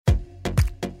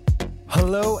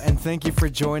Hello, and thank you for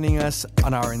joining us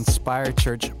on our Inspire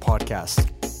Church podcast.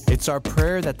 It's our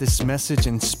prayer that this message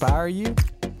inspire you,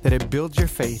 that it builds your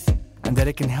faith, and that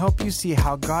it can help you see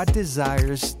how God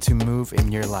desires to move in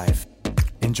your life.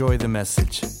 Enjoy the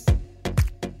message.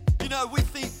 You know, we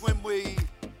think when we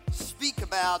speak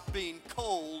about being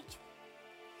called,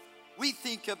 we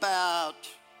think about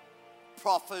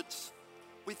prophets,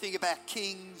 we think about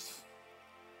kings.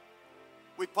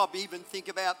 We probably even think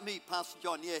about me, Pastor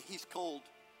John. Yeah, he's called.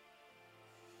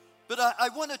 But I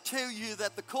want to tell you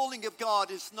that the calling of God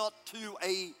is not to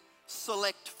a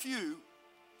select few,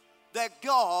 that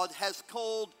God has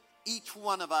called each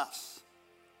one of us.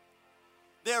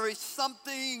 There is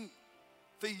something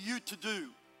for you to do.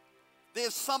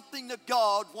 There's something that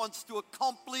God wants to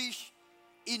accomplish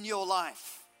in your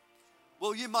life.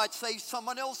 Well, you might say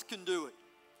someone else can do it.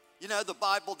 You know, the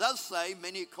Bible does say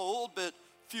many are called, but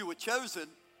few are chosen.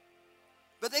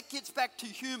 But that gets back to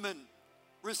human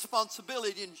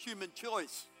responsibility and human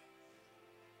choice.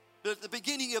 But at the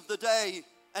beginning of the day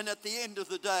and at the end of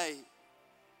the day,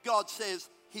 God says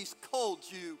He's called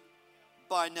you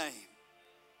by name.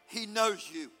 He knows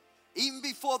you. Even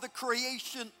before the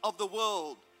creation of the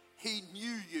world, He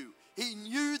knew you. He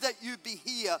knew that you'd be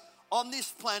here on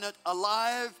this planet,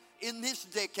 alive in this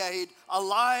decade,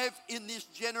 alive in this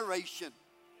generation.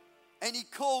 And He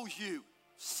calls you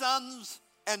sons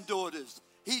and daughters.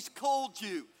 He's called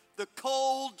you the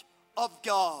called of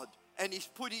God, and He's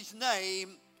put His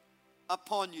name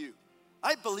upon you.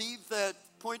 I believe that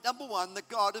point number one, that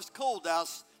God has called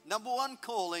us, number one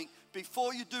calling,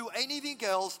 before you do anything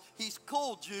else, He's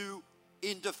called you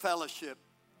into fellowship.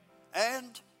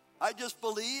 And I just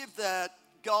believe that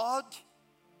God,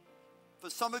 for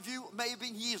some of you, it may have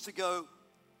been years ago,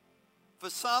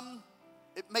 for some,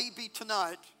 it may be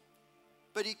tonight,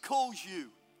 but He calls you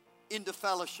into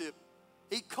fellowship.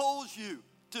 He calls you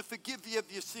to forgive you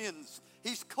of your sins.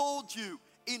 He's called you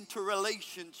into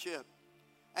relationship.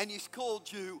 And He's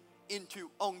called you into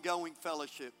ongoing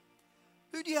fellowship.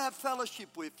 Who do you have fellowship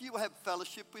with? You have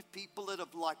fellowship with people that are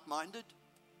like-minded.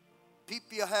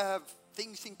 People you have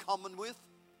things in common with.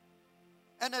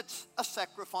 And it's a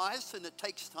sacrifice and it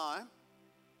takes time.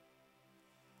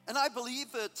 And I believe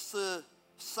it's the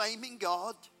same in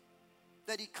God,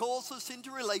 that He calls us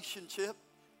into relationship.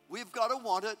 We've got to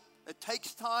want it. It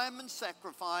takes time and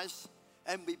sacrifice,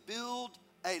 and we build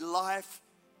a life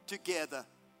together.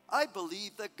 I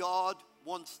believe that God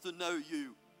wants to know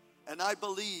you. And I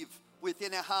believe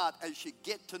within our heart, as you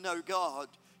get to know God,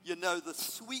 you know the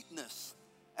sweetness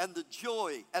and the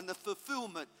joy and the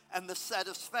fulfillment and the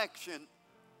satisfaction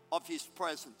of His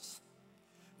presence.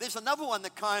 There's another one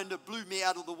that kind of blew me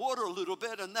out of the water a little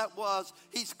bit, and that was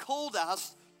He's called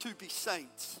us to be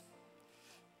saints.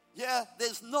 Yeah,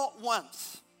 there's not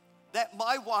once that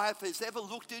my wife has ever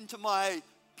looked into my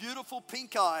beautiful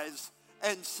pink eyes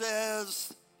and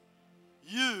says,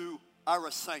 "You are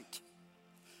a saint."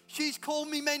 She's called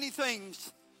me many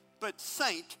things, but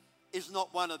saint is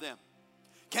not one of them.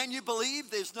 Can you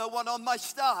believe there's no one on my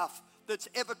staff that's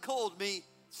ever called me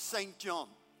Saint John?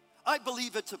 I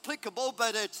believe it's applicable,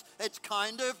 but it's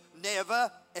kind of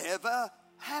never, ever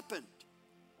happened.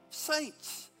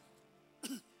 Saints.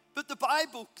 But the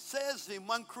Bible says in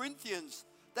 1 Corinthians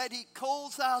that He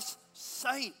calls us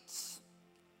saints.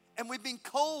 And we've been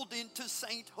called into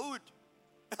sainthood.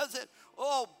 I said,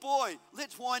 oh boy,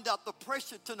 let's wind up the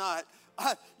pressure tonight.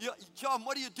 John,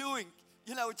 what are you doing?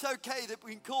 You know, it's okay that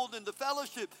we've been called into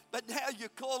fellowship, but now you're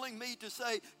calling me to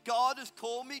say, God has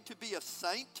called me to be a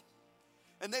saint.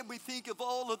 And then we think of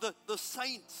all of the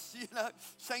saints, you know,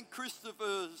 St.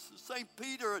 Christopher, St.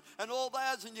 Peter, and all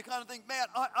that, and you kind of think, man,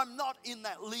 I'm not in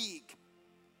that league.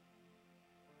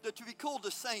 That to be called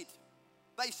a saint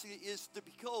basically is to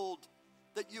be called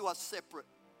that you are separate.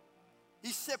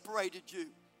 He separated you.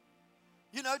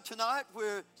 You know, tonight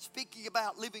we're speaking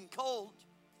about living cold.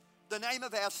 The name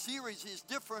of our series is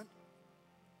different.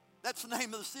 That's the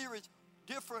name of the series,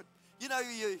 different. You know,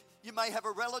 you may have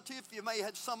a relative, you may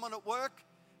have someone at work,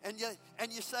 and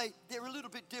you say they're a little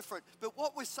bit different. But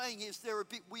what we're saying is they're a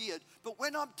bit weird. But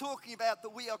when I'm talking about that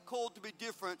we are called to be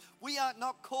different, we are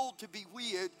not called to be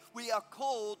weird. We are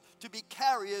called to be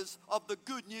carriers of the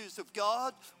good news of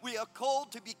God. We are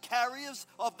called to be carriers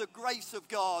of the grace of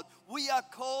God. We are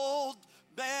called,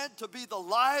 man, to be the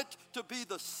light, to be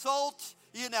the salt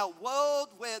in our world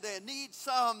where there needs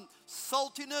some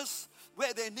saltiness,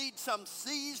 where they need some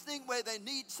seasoning, where they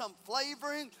need some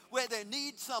flavoring, where they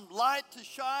need some light to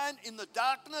shine in the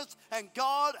darkness. And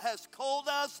God has called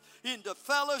us into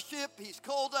fellowship. He's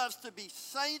called us to be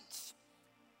saints.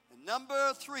 And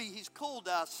number 3, He's called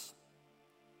us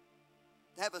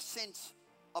to have a sense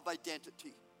of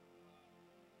identity.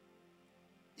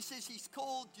 He says he's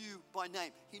called you by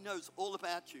name. He knows all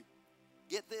about you.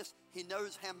 Get this, he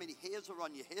knows how many hairs are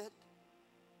on your head.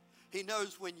 He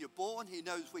knows when you're born. He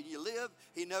knows when you live.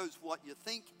 He knows what you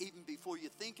think even before you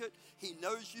think it. He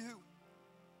knows you.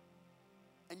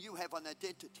 And you have an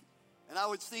identity. And I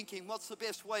was thinking, what's the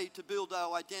best way to build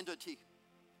our identity?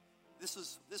 This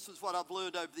is what I've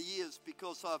learned over the years,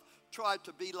 because I've tried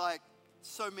to be like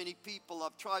so many people.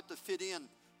 I've tried to fit in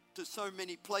to so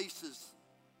many places.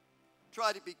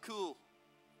 Try to be cool.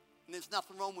 And there's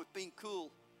nothing wrong with being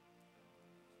cool.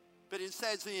 But it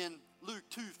says in Luke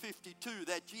 2:52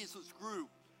 that Jesus grew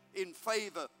in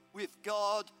favor with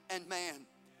God and man.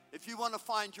 If you want to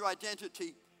find your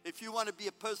identity, if you want to be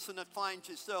a person that finds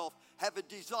yourself, have a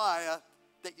desire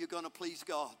that you're going to please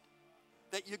God.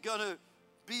 That you're going to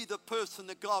be the person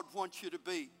that God wants you to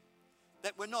be.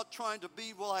 That we're not trying to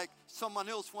be like someone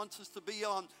else wants us to be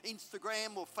on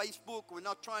Instagram or Facebook. We're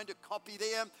not trying to copy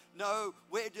them. No,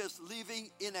 we're just living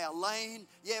in our lane.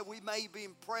 Yeah, we may be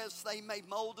impressed. They may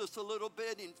mold us a little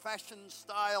bit in fashion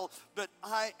style, but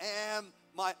I am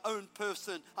my own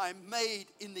person. I'm made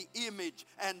in the image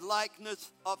and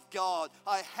likeness of God.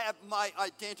 I have my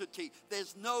identity.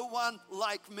 There's no one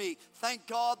like me. Thank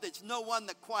God there's no one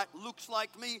that quite looks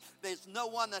like me. There's no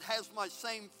one that has my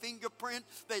same fingerprint.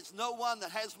 There's no one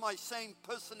that has my same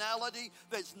personality.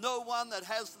 There's no one that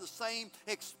has the same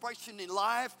expression in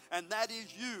life, and that is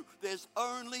you. There's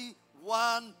only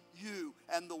one you,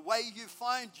 and the way you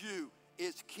find you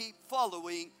is keep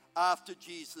following after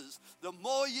Jesus. The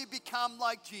more you become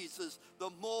like Jesus, the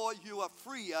more you are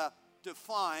freer to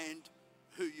find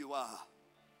who you are.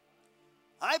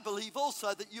 I believe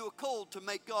also that you are called to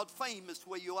make God famous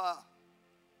where you are.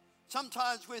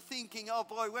 Sometimes we're thinking, oh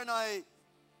boy, when I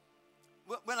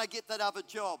get that other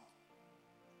job,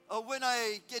 or when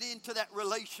I get into that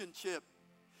relationship.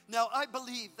 Now, I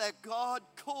believe that God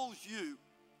calls you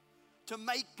to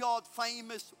make God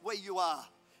famous where you are.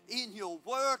 In your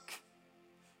work,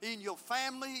 in your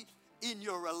family, in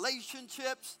your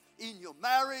relationships, in your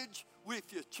marriage,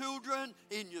 with your children,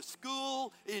 in your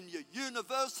school, in your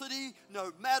university,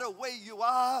 no matter where you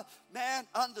are, man,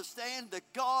 understand that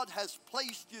God has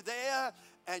placed you there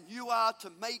and you are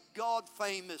to make God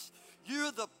famous.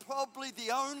 You're probably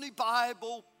the only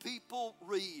Bible people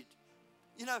read.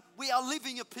 You know, we are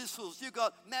living epistles. You've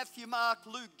got Matthew, Mark,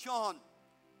 Luke, John.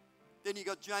 Then you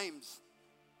got James.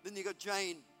 Then you got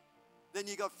Jane. Then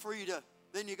you got Frida.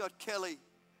 Then you got Kelly.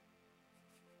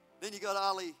 Then you got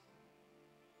Ali.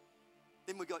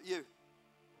 Then we got you.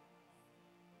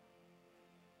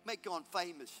 Make God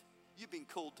famous. You've been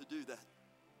called to do that.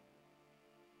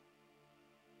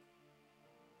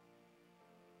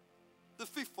 The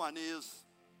fifth one is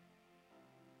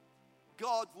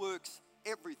God works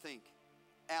everything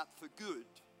out for good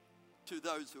to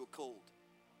those who are called.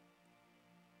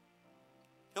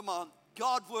 Come on.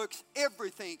 God works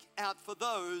everything out for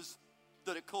those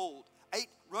that are called.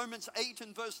 Romans 8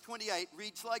 and verse 28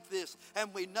 reads like this.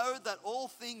 And we know that all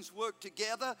things work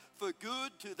together for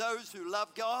good to those who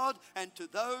love God and to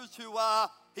those who are,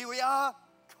 here we are,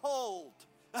 called.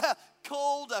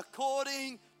 Called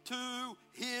according to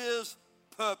his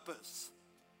purpose.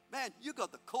 Man, you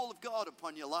got the call of God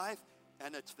upon your life,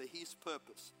 and it's for his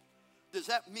purpose. Does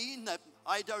that mean that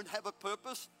I don't have a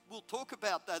purpose? We'll talk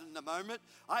about that in a moment.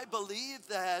 I believe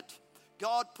that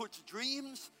God puts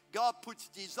dreams, God puts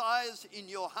desires in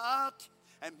your heart,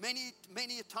 and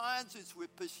many times as we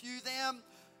pursue them,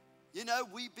 you know,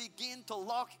 we begin to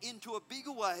lock into a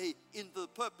bigger way in the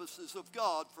purposes of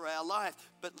God for our life.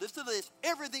 But listen to this,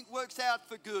 everything works out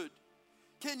for good.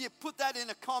 Can you put that in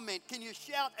a comment? Can you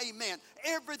shout amen?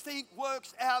 Everything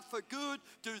works out for good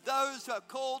to those who are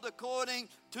called according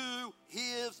to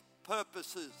his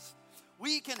purposes.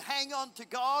 We can hang on to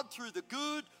God through the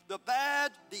good, the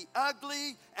bad, the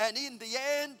ugly, and in the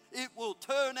end, it will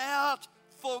turn out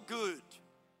for good.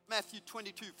 Matthew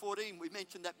 22:14, we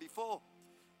mentioned that before.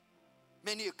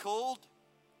 Many are called,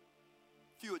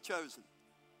 few are chosen.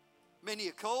 Many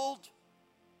are called,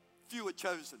 few are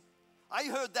chosen. I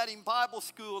heard that in Bible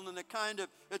school, and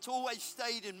it's always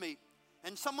stayed in me.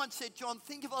 And someone said, John,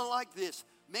 think of it like this.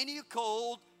 Many are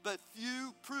called, but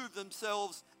few prove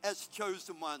themselves as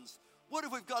chosen ones. What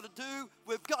have we got to do?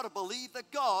 We've got to believe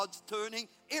that God's turning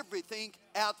everything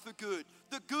out for good.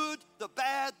 The good, the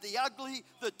bad, the ugly,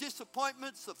 the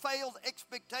disappointments, the failed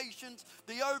expectations,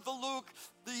 the overlook,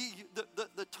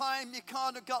 the time you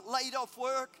kind of got laid off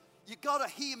work. You got to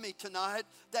hear me tonight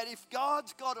that if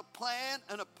God's got a plan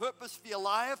and a purpose for your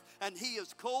life and he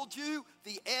has called you,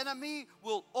 the enemy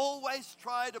will always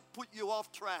try to put you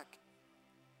off track.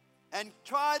 and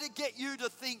try to get you to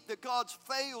think that God's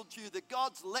failed you, that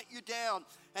God's let you down.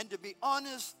 And to be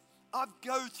honest, I've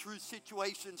go through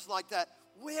situations like that.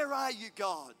 Where are you,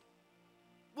 God?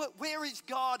 Where is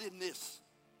God in this?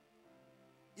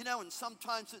 You know, and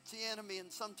sometimes it's the enemy,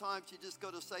 and sometimes you just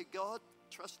got to say, God,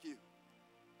 trust you.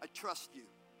 I trust you.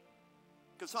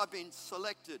 Because I've been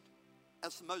selected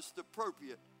as the most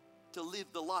appropriate to live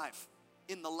the life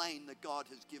in the lane that God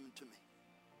has given to me.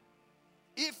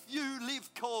 If you live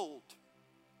cold,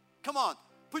 come on,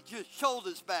 put your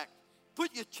shoulders back,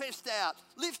 put your chest out,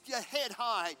 lift your head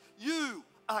high. You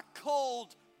are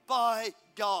called by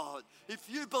God. If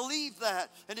you believe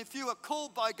that, and if you are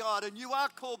called by God, and you are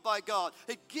called by God,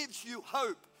 it gives you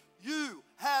hope. You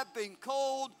have been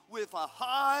called with a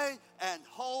high and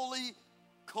holy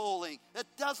calling. It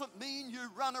doesn't mean you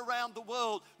run around the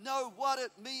world. No, what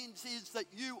it means is that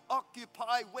you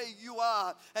occupy where you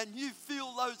are and you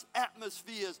fill those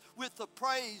atmospheres with the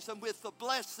praise and with the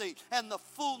blessing and the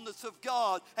fullness of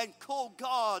God and call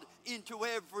God into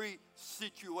every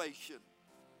situation.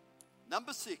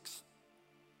 Number 6.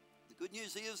 The good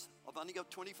news is I've only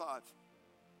got 25.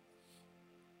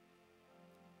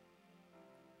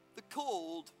 The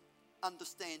called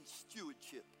understand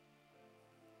stewardship.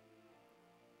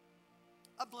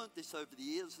 I've learned this over the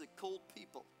years that called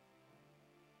people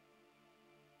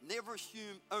never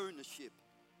assume ownership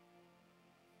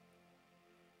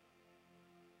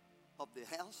of their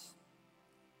house,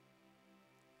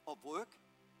 of work.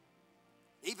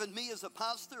 Even me as a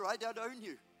pastor, I don't own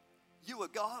you. You are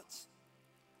God's.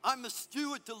 I'm a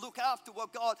steward to look after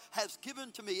what God has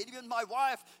given to me. Even my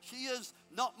wife, she is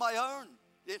not my own.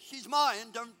 Yeah, she's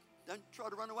mine. Don't try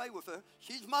to run away with her.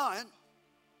 She's mine.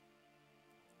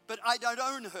 But I don't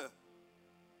own her.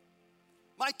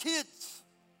 My kids,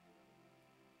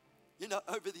 you know,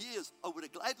 over the years, I would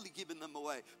have gladly given them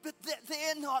away. But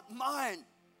they're not mine.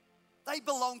 They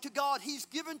belong to God. He's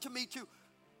given to me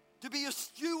to be a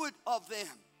steward of them.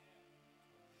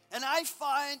 And I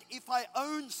find if I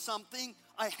own something,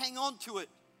 I hang on to it.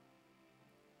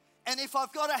 And if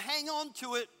I've got to hang on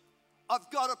to it, I've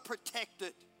got to protect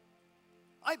it.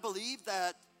 I believe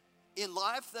that in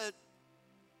life that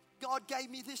God gave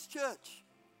me this church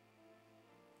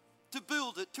to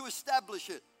build it, to establish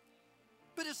it.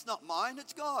 But it's not mine,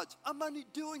 it's God's. I'm only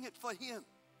doing it for Him.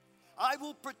 I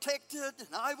will protect it and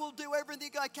I will do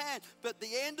everything I can. But at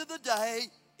the end of the day,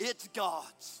 it's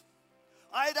God's.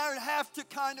 I don't have to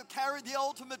kind of carry the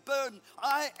ultimate burden.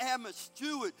 I am a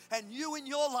steward. And you in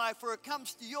your life, where it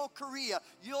comes to your career,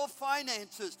 your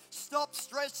finances, stop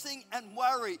stressing and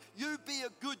worry. You be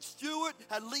a good steward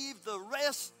and leave the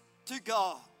rest to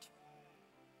God.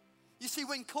 You see,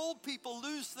 when called people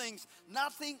lose things,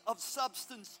 nothing of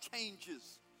substance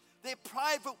changes. Their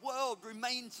private world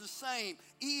remains the same,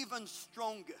 even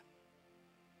stronger.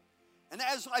 And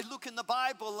as I look in the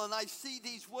Bible and I see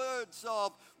these words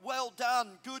of well done,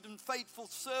 good and faithful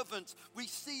servants, we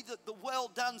see that the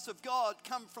well dones of God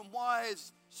come from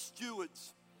wise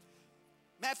stewards.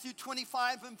 Matthew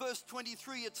 25 and verse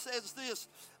 23, it says this: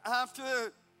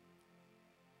 after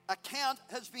account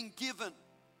has been given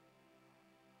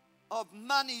of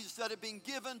monies that have been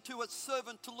given to a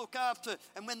servant to look after,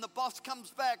 and when the boss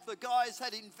comes back, the guys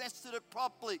had invested it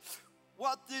properly.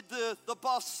 What did the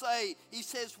boss say? He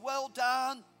says, well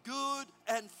done, good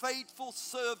and faithful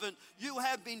servant. You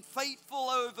have been faithful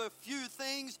over few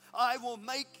things. I will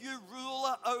make you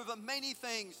ruler over many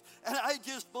things. And I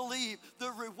just believe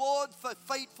the reward for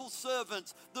faithful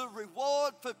servants, the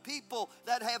reward for people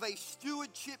that have a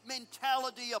stewardship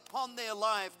mentality upon their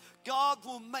life, God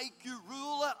will make you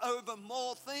ruler over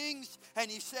more things. And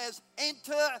He says,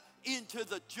 enter into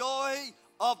the joy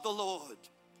of the Lord.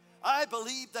 I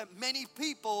believe that many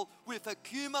people with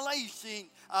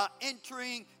accumulation are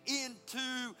entering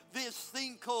into this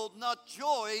thing called not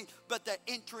joy, but they're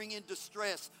entering into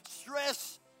stress.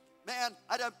 Stress, man,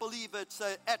 I don't believe it's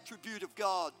an attribute of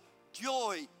God.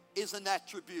 Joy is an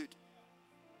attribute.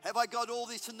 Have I got all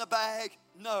this in the bag?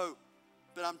 No,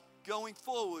 but I'm going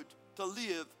forward to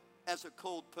live as a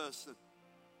called person.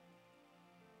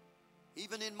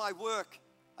 Even in my work,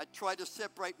 I try to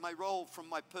separate my role from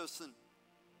my person.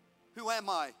 Who am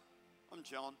I? I'm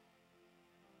John.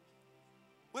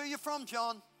 Where are you from,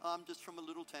 John? I'm just from a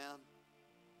little town.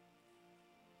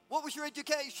 What was your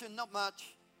education? Not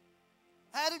much.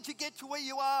 How did you get to where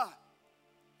you are?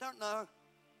 Don't know.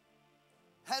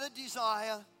 Had a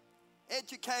desire,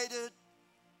 educated.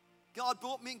 God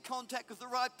brought me in contact with the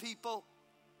right people.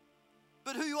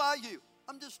 But who are you?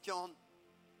 I'm just John.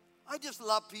 I just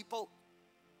love people.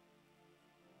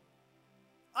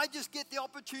 I just get the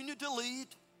opportunity to lead.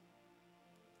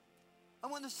 I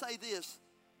want to say this.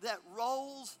 that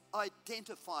roles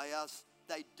identify us,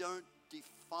 they don't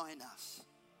define us.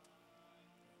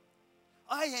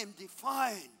 I am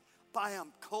defined by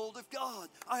I'm called of God.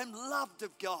 I am loved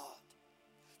of God.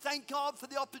 Thank God for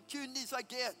the opportunities I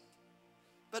get.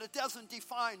 But it doesn't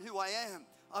define who I am.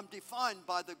 I'm defined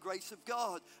by the grace of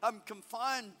God. I'm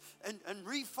confined and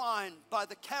refined by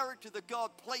the character that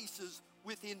God places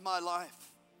within my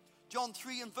life. John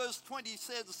 3 and verse 20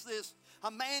 says this,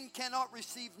 a man cannot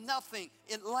receive nothing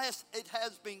unless it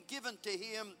has been given to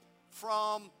him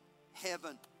from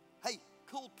heaven. Hey,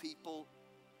 called people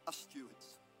are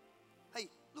stewards. Hey,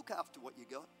 look after what you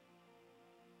got.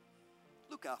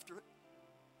 Look after it.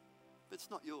 But it's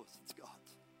not yours, it's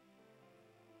God's.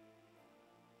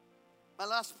 My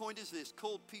last point is this.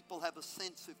 Called people have a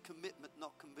sense of commitment,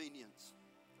 not convenience.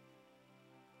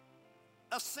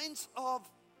 A sense of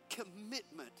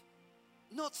commitment,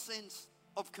 not sense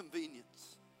of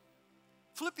convenience.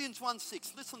 Philippians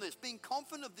 1:6, listen to this. Being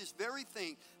confident of this very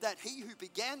thing, that he who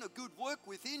began a good work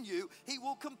within you, he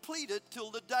will complete it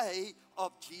till the day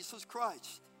of Jesus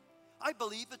Christ. I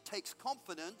believe it takes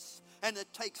confidence and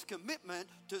it takes commitment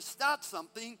to start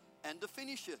something and to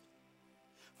finish it.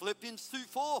 Philippians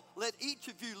 2:4, let each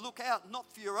of you look out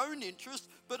not for your own interest,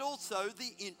 but also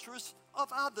the interests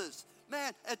of others.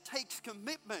 Man, it takes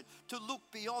commitment to look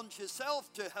beyond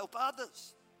yourself to help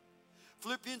others.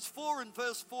 Philippians 4 and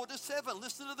verse 4-7,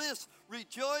 listen to this.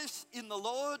 Rejoice in the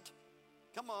Lord.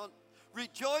 Come on.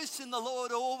 Rejoice in the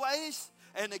Lord always.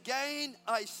 And again,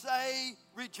 I say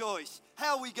rejoice.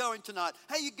 How are we going tonight?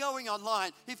 How are you going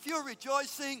online? If you're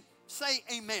rejoicing, say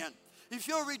amen. If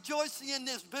you're rejoicing in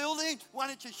this building, why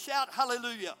don't you shout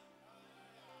hallelujah?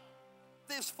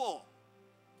 There's 4.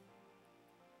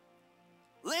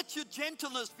 Let your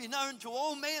gentleness be known to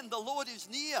all men. The Lord is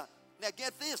near. Now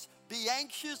get this. Be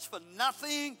anxious for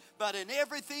nothing, but in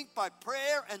everything by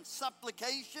prayer and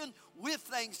supplication with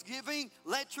thanksgiving.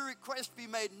 Let your request be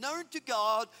made known to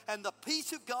God, and the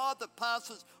peace of God that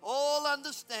passes all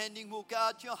understanding will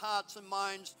guard your hearts and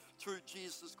minds through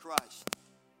Jesus Christ.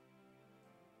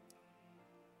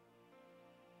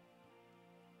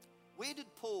 Where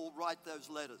did Paul write those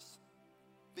letters?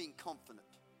 Being confident.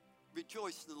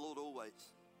 Rejoice in the Lord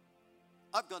always.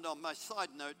 I've got on my side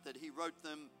note that he wrote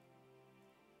them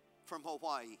from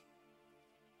Hawaii.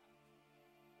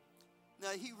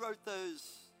 Now, he wrote those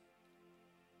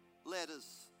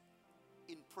letters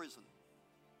in prison.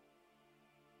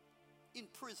 In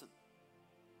prison.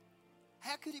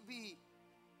 How could he be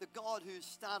the God who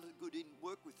started good in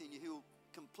work within you, who will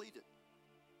complete it?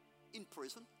 In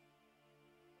prison.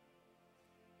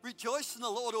 Rejoice in the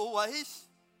Lord always.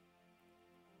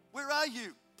 Where are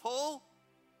you, Paul?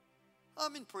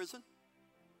 I'm in prison.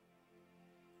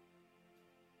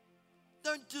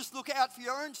 Don't just look out for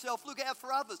your own self, look out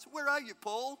for others. Where are you,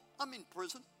 Paul? I'm in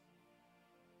prison.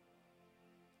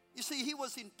 You see, he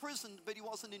was imprisoned, but he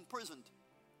wasn't imprisoned.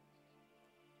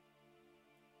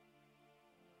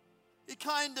 He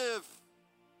kind of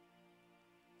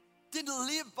didn't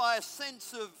live by a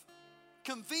sense of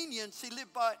convenience, he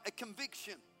lived by a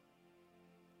conviction.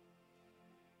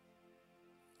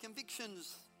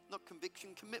 Conviction's not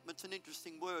conviction, commitment's an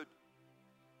interesting word.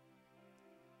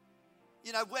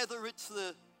 You know, whether it's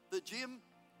the gym,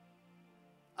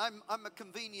 I'm a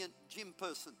convenient gym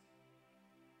person.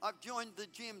 I've joined the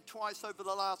gym twice over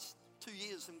the last 2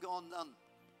 years and gone none.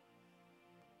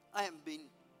 I haven't been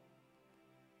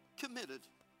committed.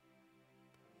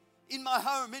 In my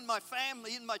home, in my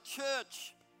family, in my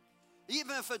church,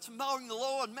 even if it's mowing the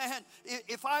lawn, man,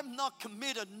 if I'm not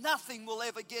committed, nothing will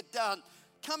ever get done.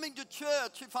 Coming to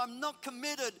church, if I'm not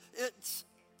committed,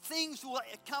 things will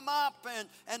come up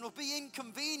and will be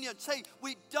inconvenient. See,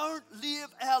 we don't live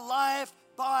our life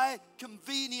by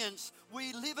convenience.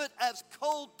 We live it as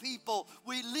called people.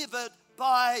 We live it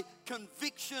by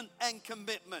conviction and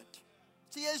commitment.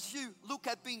 See, as you look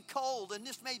at being called, and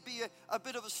this may be a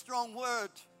bit of a strong word,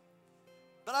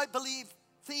 but I believe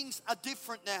things are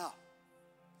different now.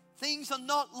 Things are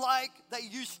not like they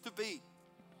used to be.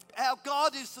 Our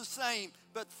God is the same,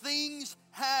 but things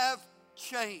have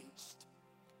changed.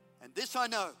 And this I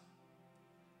know,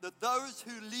 that those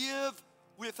who live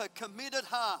with a committed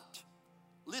heart,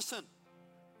 listen,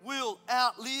 will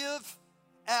outlive,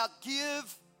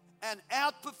 outgive, and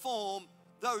outperform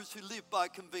those who live by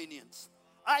convenience.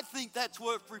 I think that's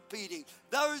worth repeating.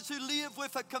 Those who live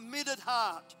with a committed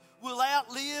heart will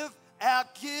outlive,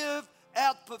 outgive,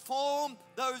 outperform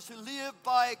those who live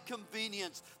by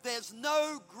convenience. There's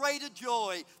no greater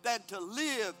joy than to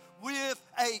live with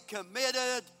a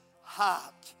committed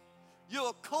heart.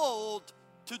 You're called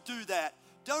to do that.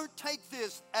 Don't take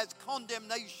this as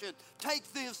condemnation.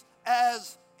 Take this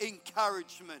as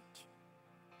encouragement.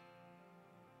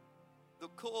 The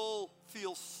call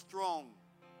feels strong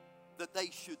that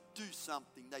they should do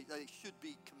something. They should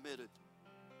be committed.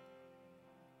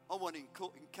 I want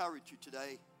to encourage you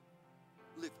today,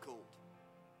 live called.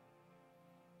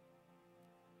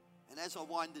 And as I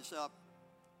wind this up,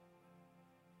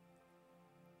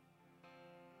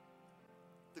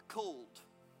 the called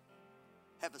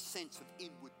have a sense of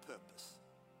inward purpose.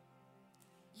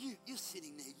 You're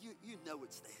sitting there, you know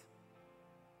it's there.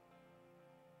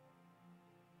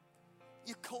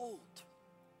 You're called.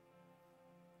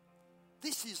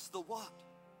 This is the what.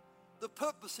 The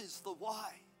purpose is the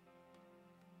why.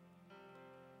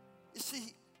 You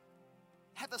see,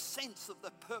 have a sense of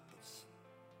the purpose.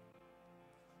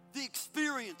 The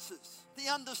experiences, the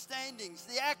understandings,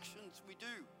 the actions we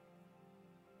do.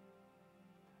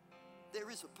 There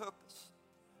is a purpose.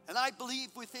 And I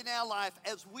believe within our life,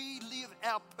 as we live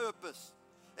our purpose,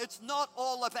 it's not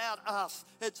all about us.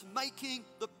 It's making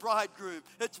the bridegroom.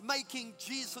 It's making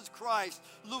Jesus Christ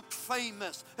look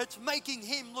famous. It's making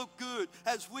him look good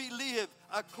as we live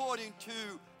according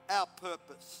to our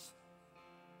purpose.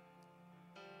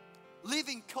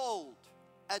 Living cold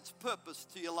adds purpose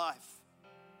to your life.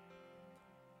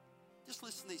 Just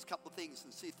listen to these couple of things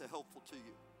and see if they're helpful to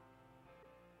you.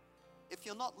 If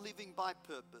you're not living by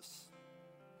purpose,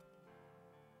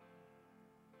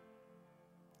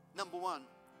 number one,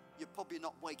 you're probably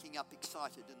not waking up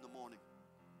excited in the morning.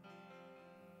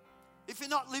 If you're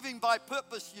not living by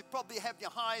purpose, you probably have your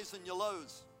highs and your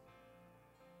lows.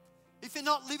 If you're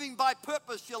not living by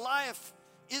purpose, your life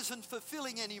isn't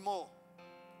fulfilling anymore.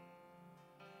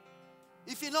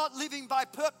 If you're not living by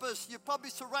purpose, you're probably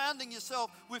surrounding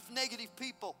yourself with negative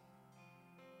people.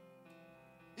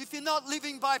 If you're not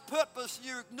living by purpose,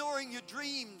 you're ignoring your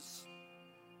dreams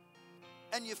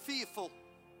and you're fearful.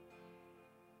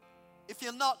 If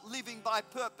you're not living by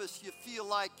purpose, you feel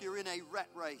like you're in a rat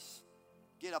race.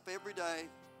 Get up every day,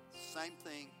 same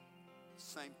thing,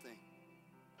 same thing.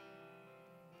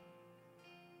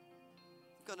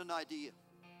 I've got an idea.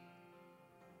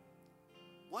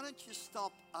 Why don't you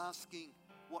stop asking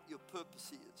what your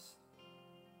purpose is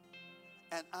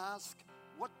and ask,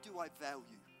 what do I value?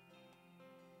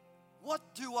 What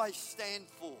do I stand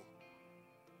for?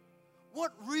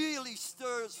 What really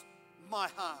stirs my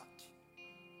heart?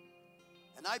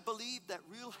 And I believe that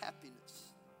real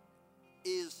happiness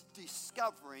is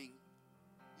discovering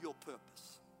your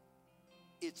purpose.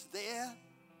 It's there.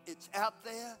 It's out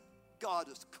there. God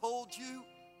has called you,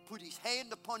 put his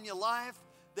hand upon your life.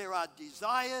 There are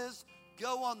desires.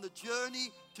 Go on the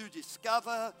journey to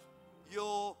discover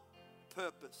your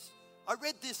purpose. I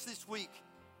read this week,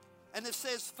 and it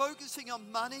says focusing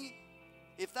on money,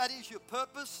 if that is your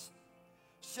purpose,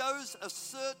 shows a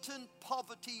certain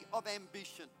poverty of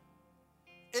ambition.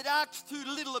 It asks too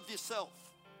little of yourself,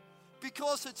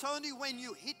 because it's only when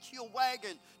you hitch your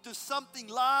wagon to something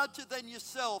larger than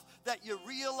yourself that you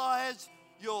realize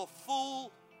your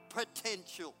full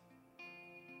potential.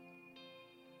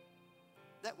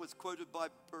 That was quoted by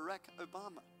Barack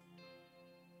Obama.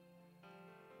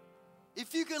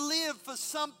 If you can live for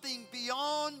something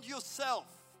beyond yourself,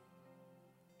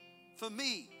 for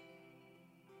me,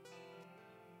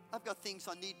 I've got things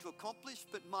I need to accomplish,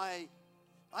 but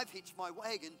I've hitched my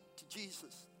wagon to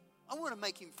Jesus. I want to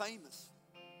make him famous.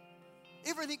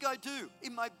 Everything I do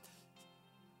in my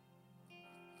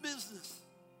business,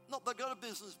 not that I got a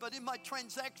business, but in my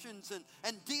transactions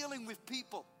and dealing with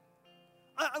people,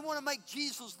 I want to make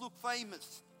Jesus look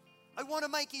famous. I want to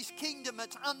make his kingdom,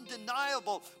 it's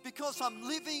undeniable, because I'm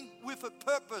living with a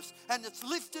purpose, and it's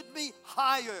lifted me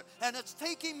higher, and it's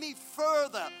taking me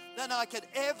further than I could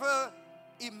ever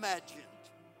imagine.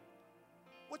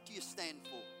 What do you stand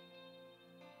for?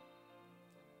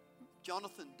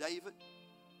 Jonathan, David.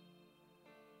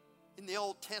 In the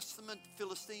Old Testament, the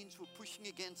Philistines were pushing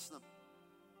against them.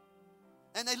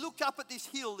 And they looked up at this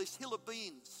hill of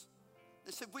beans.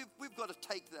 They said, we've got to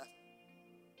take that.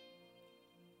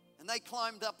 And they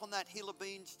climbed up on that hill of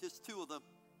beans, just two of them.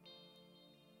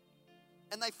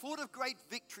 And they fought a great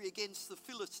victory against the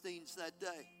Philistines that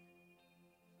day.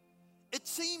 It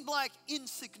seemed like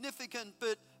insignificant,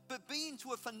 but beans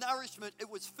were for nourishment. It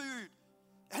was food.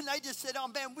 And they just said, oh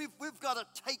man, we've got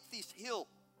to take this hill.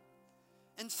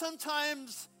 And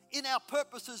sometimes in our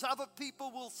purposes, other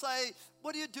people will say,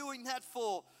 what are you doing that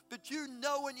for? But you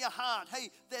know in your heart, hey,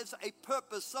 there's a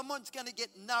purpose. Someone's going to get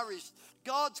nourished.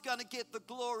 God's going to get the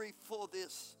glory for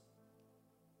this.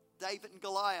 David and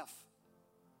Goliath.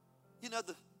 You know,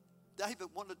 David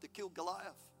wanted to kill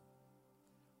Goliath.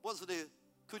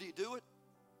 Could he do it?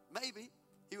 Maybe.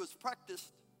 He was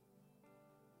practiced.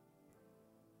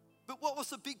 But what was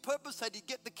the big purpose? That he'd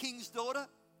get the king's daughter?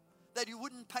 That he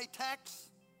wouldn't pay tax?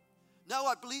 No,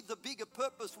 I believe the bigger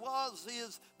purpose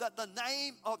is that the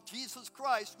name of Jesus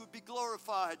Christ would be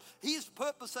glorified. His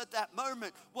purpose at that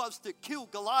moment was to kill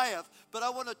Goliath. But I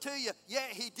want to tell you, yeah,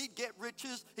 he did get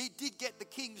riches. He did get the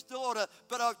king's daughter.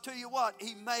 But I'll tell you what,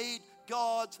 he made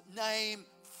God's name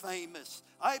famous.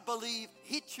 I believe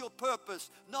hit your purpose,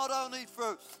 not only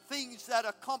for things that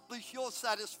accomplish your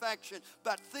satisfaction,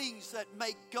 but things that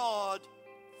make God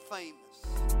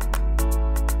famous.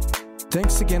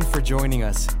 Thanks again for joining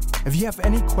us. If you have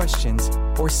any questions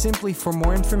or simply for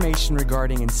more information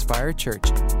regarding Inspire Church,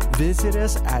 visit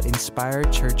us at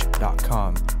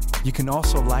inspirechurch.com. You can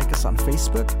also like us on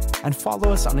Facebook and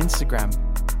follow us on Instagram.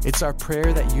 It's our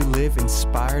prayer that you live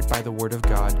inspired by the Word of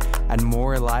God and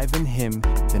more alive in Him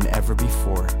than ever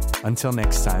before. Until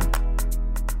next time.